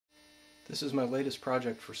This is my latest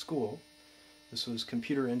project for school. This was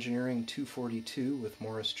Computer Engineering 242 with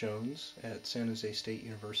Morris Jones at San Jose State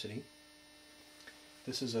University.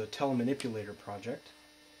 This is a telemanipulator project.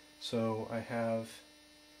 So I have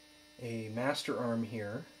a master arm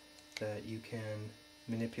here that you can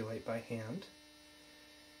manipulate by hand.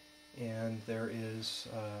 And there is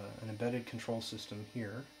an embedded control system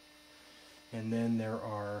here. And then there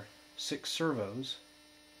are 6 servos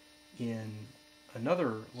in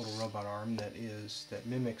another little robot arm that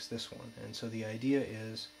mimics this one. And so the idea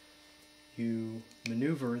is you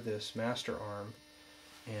maneuver this master arm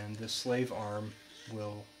and this slave arm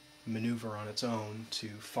will maneuver on its own to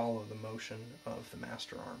follow the motion of the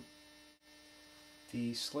master arm.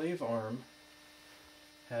 The slave arm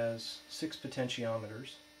has 6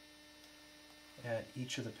 potentiometers at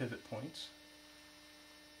each of the pivot points,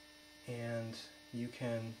 and you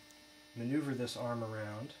can maneuver this arm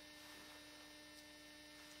around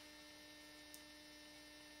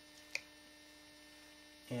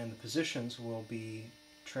and the positions will be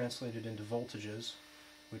translated into voltages,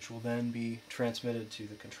 which will then be transmitted to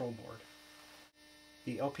the control board.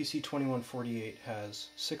 The LPC2148 has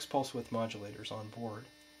 6 pulse width modulators on board.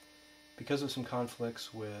 Because of some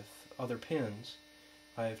conflicts with other pins,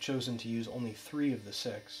 I have chosen to use only 3 of the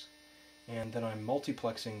 6, and then I'm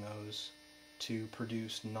multiplexing those to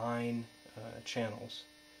produce 9 channels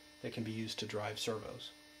that can be used to drive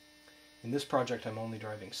servos. In this project I'm only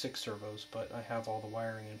driving 6 servos, but I have all the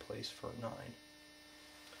wiring in place for 9.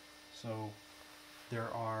 So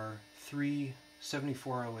there are 3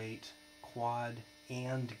 7408 quad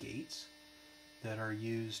AND gates that are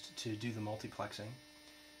used to do the multiplexing.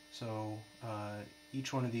 So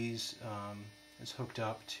each one of these is hooked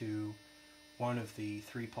up to one of the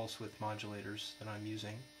 3 pulse width modulators that I'm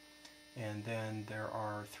using, and then there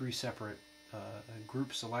are 3 separate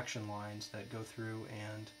group selection lines that go through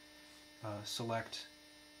and select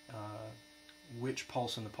which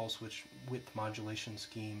pulse in the pulse width modulation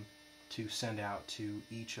scheme to send out to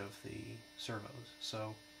each of the servos.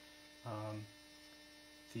 So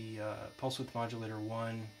the pulse width modulator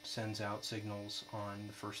 1 sends out signals on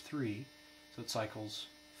the first 3, so it cycles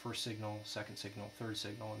first signal, second signal, third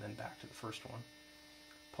signal, and then back to the first one.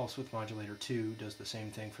 Pulse width modulator 2 does the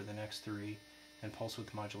same thing for the next 3, and pulse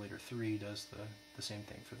width modulator 3 does the same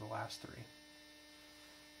thing for the last 3.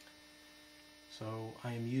 So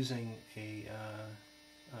I am using a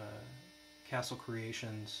Castle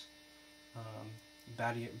Creations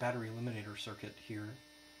battery eliminator circuit here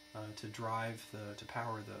to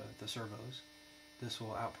power the servos. This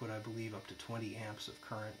will output, I believe, up to 20 amps of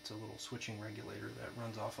current. It's a little switching regulator that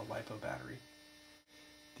runs off a LiPo battery.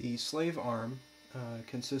 The slave arm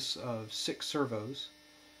consists of 6 servos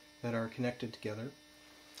that are connected together,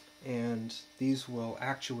 and these will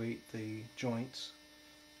actuate the joints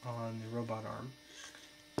on the robot arm.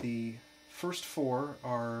 The first 4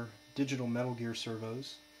 are digital Metal Gear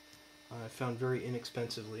servos, found very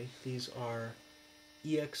inexpensively. These are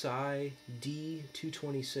EXI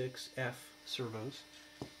D226F servos,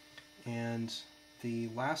 and the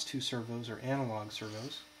last 2 servos are analog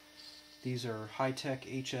servos. These are high-tech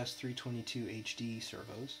HS322HD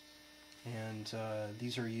servos, and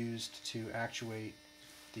these are used to actuate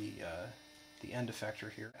the end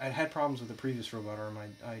effector here. I'd had problems with the previous robot arm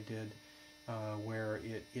I did where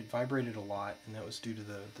it vibrated a lot, and that was due to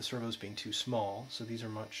the servos being too small. So these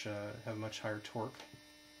are have much higher torque,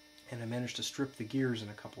 and I managed to strip the gears in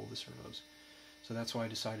a couple of the servos. So that's why I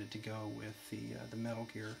decided to go with the Metal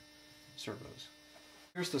Gear servos.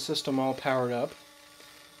 Here's the system all powered up.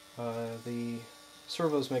 The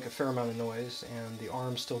servos make a fair amount of noise, and the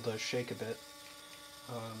arm still does shake a bit,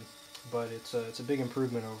 but it's a big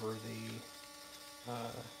improvement over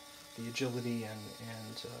the agility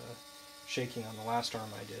and shaking on the last arm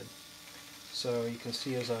I did. So you can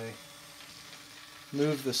see as I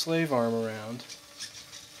move the slave arm around,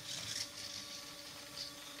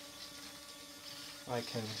 I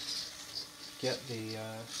can get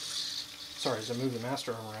as I move the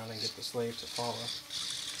master arm around and get the slave to follow.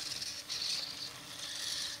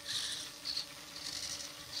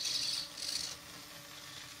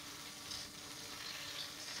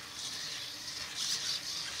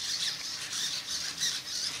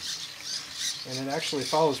 And it actually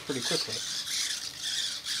follows pretty quickly.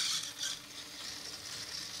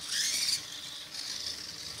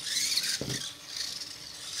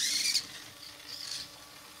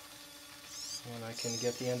 And I can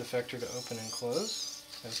get the end effector to open and close,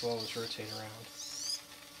 as well as rotate around.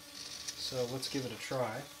 So let's give it a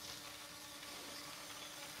try.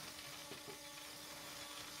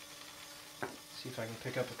 See if I can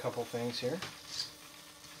pick up a couple things here.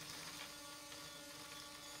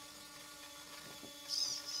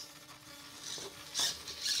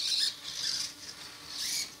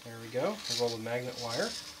 go. I roll the magnet wire.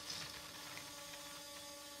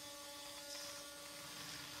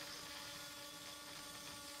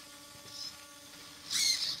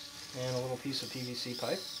 And a little piece of PVC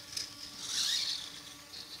pipe.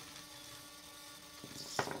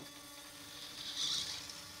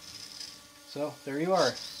 So, there you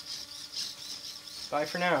are. Bye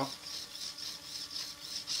for now.